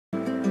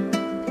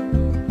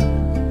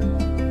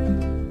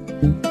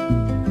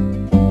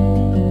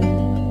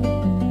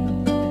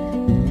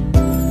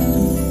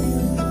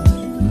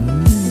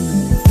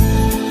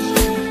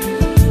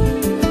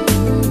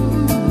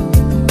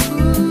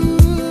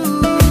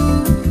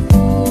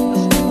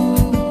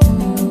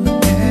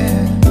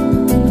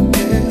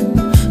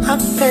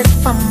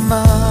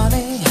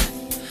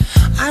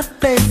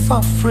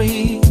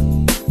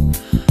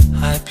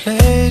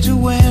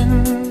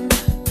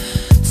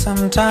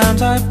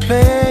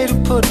way to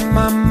put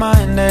my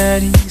mind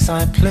at ease.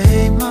 I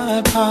play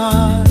my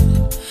part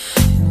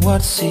in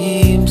what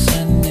seems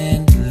an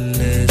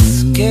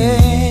endless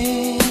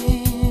game.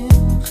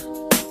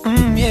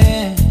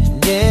 Yeah,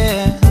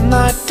 yeah. And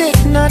I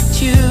did not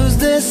choose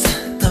this,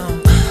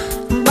 no,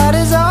 but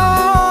it's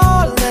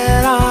all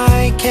that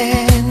I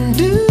can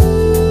do.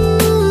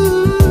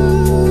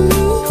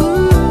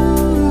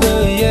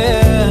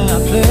 Yeah, I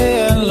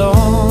play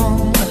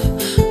along,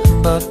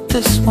 but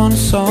this one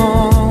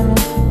song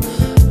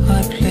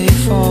I play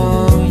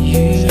for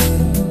you,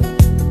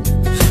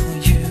 for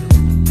you.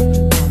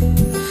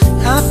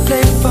 I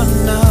played for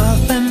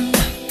nothing,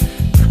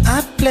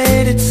 I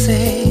played it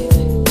safe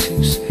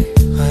to say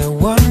I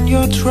won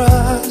your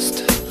trust,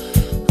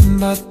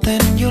 but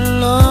then you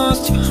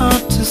lost your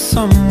heart to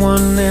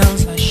someone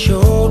else. I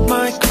showed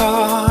my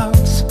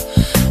cards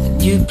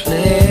and you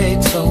played